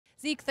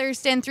Zeke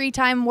Thurston,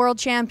 three-time world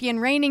champion,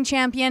 reigning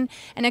champion,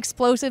 and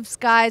Xplosive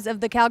skies of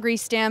the Calgary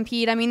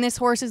Stampede. I mean, this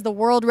horse is the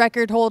world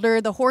record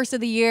holder, the horse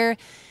of the year,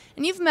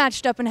 and you've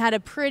matched up and had a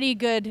pretty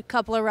good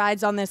couple of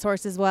rides on this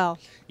horse as well.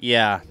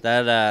 Yeah,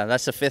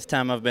 that's the fifth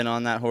time I've been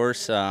on that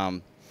horse.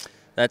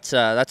 That's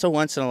a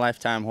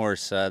once-in-a-lifetime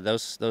horse.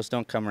 Those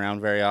don't come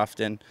around very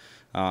often.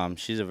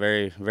 She's a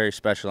very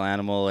special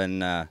animal,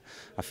 and I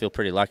feel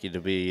pretty lucky to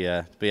be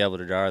able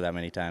to draw her that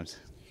many times.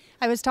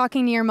 I was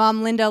talking to your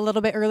mom, Linda, a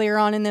little bit earlier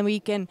on in the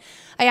week, and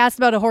I asked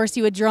about a horse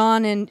you had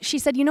drawn, and she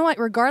said, you know what,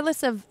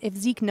 regardless of if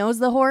Zeke knows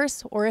the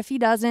horse or if he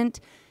doesn't,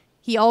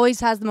 he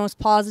always has the most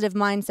positive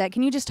mindset.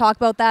 Can you just talk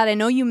about that? I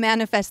know you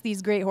manifest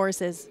these great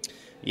horses.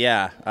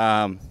 Yeah,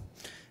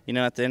 you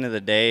know, at the end of the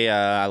day,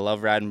 I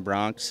love riding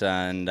broncs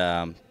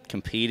and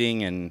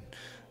competing, and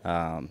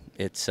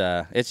it's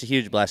a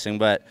huge blessing,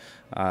 but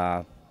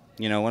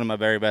you know, one of my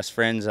very best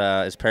friends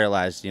is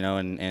paralyzed, you know,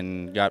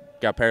 and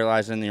got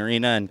paralyzed in the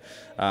arena,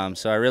 and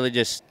so I really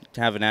just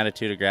have an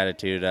attitude of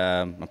gratitude.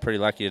 I'm pretty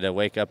lucky to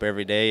wake up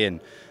every day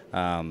and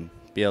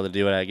be able to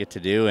do what I get to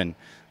do, and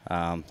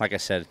like I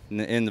said,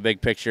 in the big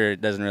picture,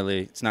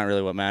 it's not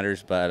really what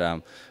matters,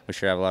 but we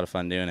sure have a lot of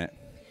fun doing it.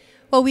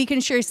 Well, we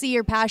can sure see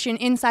your passion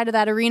inside of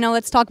that arena.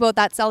 Let's talk about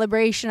that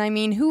celebration. I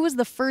mean, who was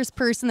the first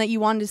person that you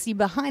wanted to see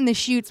behind the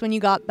chutes when you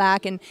got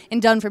back and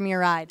done from your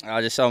ride? I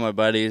just saw my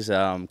buddies,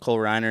 Cole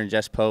Reiner and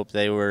Jess Pope.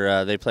 They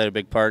played a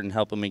big part in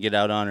helping me get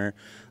out on her.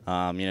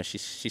 You know,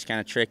 she's kind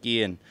of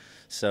tricky, and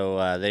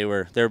so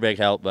they're a big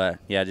help. But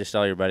yeah, just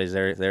all your buddies,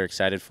 they're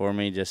excited for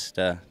me. Just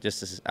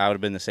as I would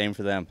have been the same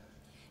for them.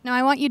 Now,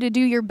 I want you to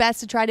do your best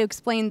to try to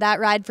explain that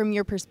ride from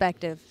your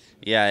perspective.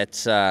 Yeah,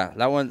 it's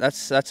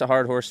that's a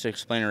hard horse to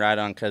explain a ride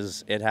on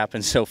because it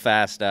happened so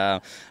fast.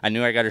 I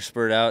knew I got her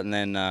spurred out, and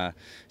then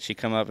she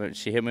come up and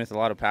she hit me with a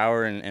lot of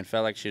power and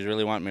felt like she was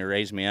really wanting me to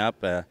raise me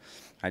up.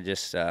 I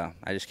just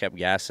kept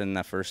gassing.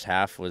 That first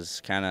half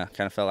was kind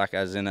of felt like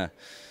I was in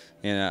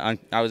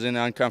an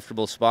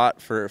uncomfortable spot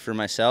for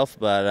myself,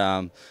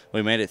 but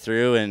we made it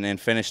through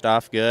and finished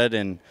off good.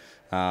 And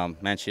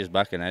man, she was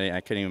bucking. I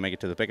couldn't even make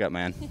it to the pickup,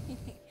 man.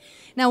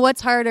 Now,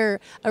 what's harder,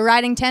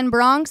 riding 10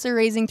 broncs or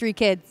raising 3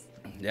 kids?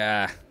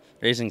 Yeah,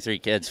 raising 3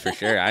 kids for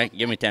sure.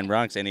 Give me 10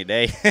 broncs any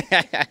day.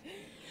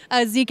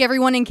 Zeke,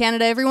 everyone in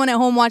Canada, everyone at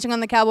home watching on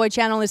the Cowboy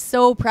Channel is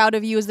so proud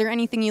of you. Is there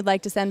anything you'd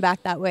like to send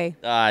back that way?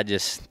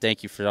 Just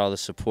thank you for all the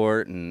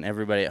support and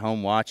everybody at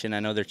home watching. I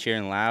know they're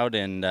cheering loud,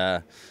 and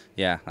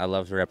yeah, I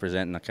love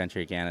representing the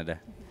country of Canada.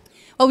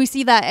 Well, we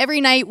see that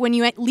every night when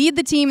you lead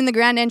the team in the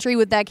grand entry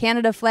with that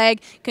Canada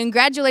flag.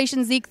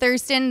 Congratulations, Zeke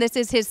Thurston. This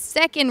is his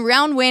second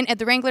round win at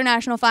the Wrangler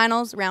National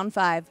Finals, round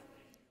 5.